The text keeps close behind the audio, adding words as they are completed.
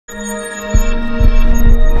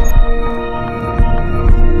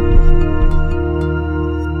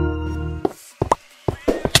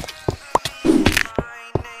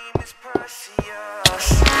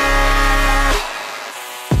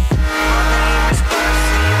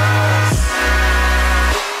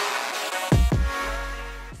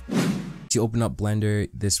To open up Blender,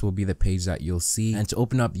 this will be the page that you'll see. And to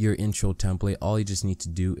open up your intro template, all you just need to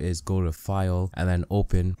do is go to File and then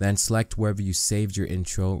Open. Then select wherever you saved your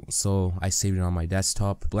intro. So I saved it on my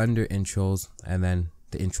desktop, Blender Intros, and then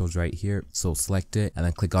the intro's right here, so select it and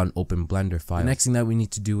then click on Open Blender File. The next thing that we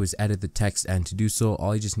need to do is edit the text, and to do so,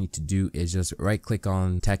 all you just need to do is just right click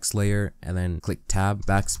on text layer and then click Tab,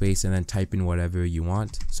 backspace, and then type in whatever you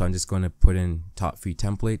want. So I'm just going to put in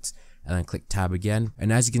TopFreeTemplates and then click Tab again.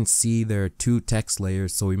 And as you can see, there are two text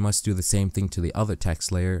layers, so we must do the same thing to the other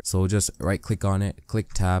text layer. So just right click on it,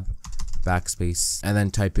 click Tab, backspace, and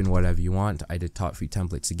then type in whatever you want. I did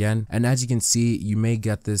TopFreeTemplates again, and as you can see, you may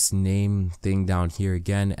get this name thing down here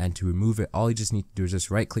again, and to remove it, all you just need to do is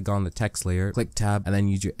just right click on the text layer, click Tab, and then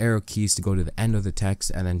use your arrow keys to go to the end of the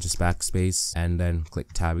text, and then just backspace and then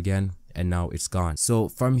click Tab again. And now it's gone. So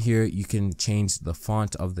from here you can change the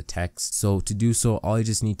font of the text. So to do so, all you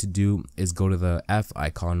just need to do is go to the F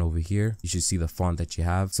icon over here. You should see the font that you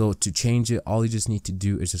have. So to change it, all you just need to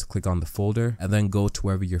do is just click on the folder and then go to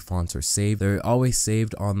wherever your fonts are saved. They're always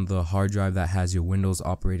saved on the hard drive that has your Windows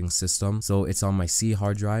operating system. So it's on my C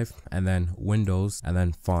hard drive, and then Windows, and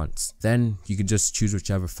then fonts. Then you can just choose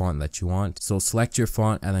whichever font that you want. So select your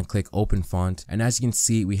font and then click Open Font. And as you can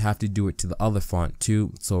see, we have to do it to the other font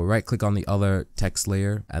too. So right click on the other text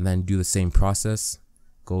layer and then do the same process.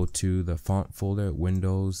 Go to the font folder,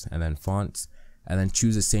 Windows, and then fonts, and then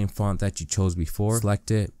choose the same font that you chose before. Select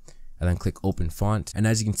it and then click Open Font, and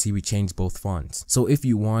as you can see, we changed both fonts. So if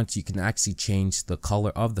you want, you can actually change the color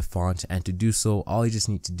of the font, and to do so, all you just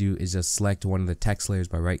need to do is just select one of the text layers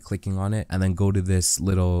by right clicking on it, and then go to this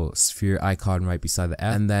little sphere icon right beside the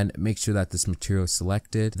F, and then make sure that this material is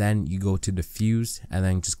selected. Then you go to diffuse and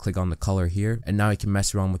then just click on the color here, and now you can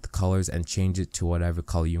mess around with the colors and change it to whatever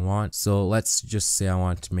color you want. So let's just say I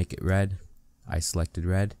want to make it red. I selected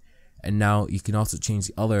red, and now you can also change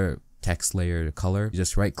the other text layer to color. You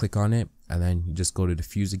just right click on it and then you just go to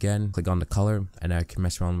diffuse again, click on the color, and I can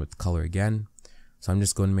mess around with the color again. So I'm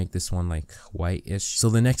just going to make this one like white-ish. So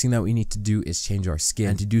the next thing that we need to do is change our skin,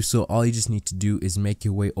 and to do so, all you just need to do is make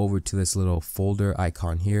your way over to this little folder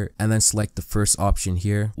icon here and then select the first option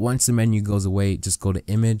here. Once the menu goes away, just go to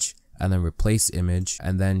Image and then Replace Image,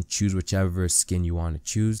 and then choose whichever skin you want to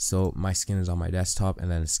choose. So my skin is on my desktop, and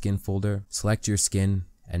then a skin folder. Select your skin,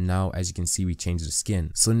 and now as you can see, we changed the skin.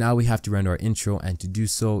 So now we have to render our intro, and to do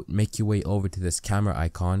so, make your way over to this camera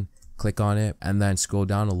icon, click on it, and then scroll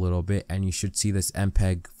down a little bit, and you should see this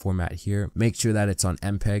MPEG format here. Make sure that it's on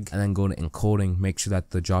MPEG, and then go to encoding, make sure that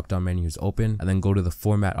the drop down menu is open, and then go to the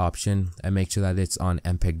format option and make sure that it's on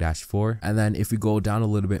MPEG-4. And then if we go down a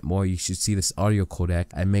little bit more, you should see this audio codec,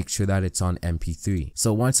 and make sure that it's on MP3.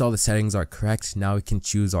 So once all the settings are correct, now we can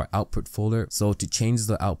choose our output folder. So to change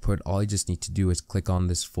the output, all you just need to do is click on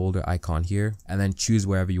this folder icon here and then choose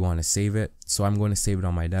wherever you want to save it. So I'm going to save it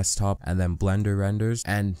on my desktop, and then Blender renders,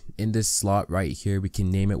 and in this slot right here we can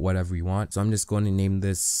name it whatever we want. So I'm just going to name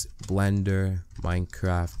this Blender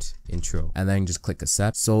Minecraft intro, and then just click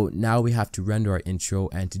accept. So now we have to render our intro,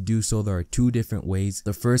 and to do so, there are two different ways.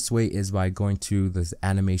 The first way is by going to this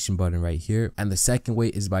animation button right here, and the second way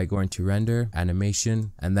is by going to render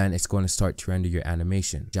animation, and then it's going to start to render your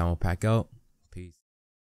animation. Jam will pack out.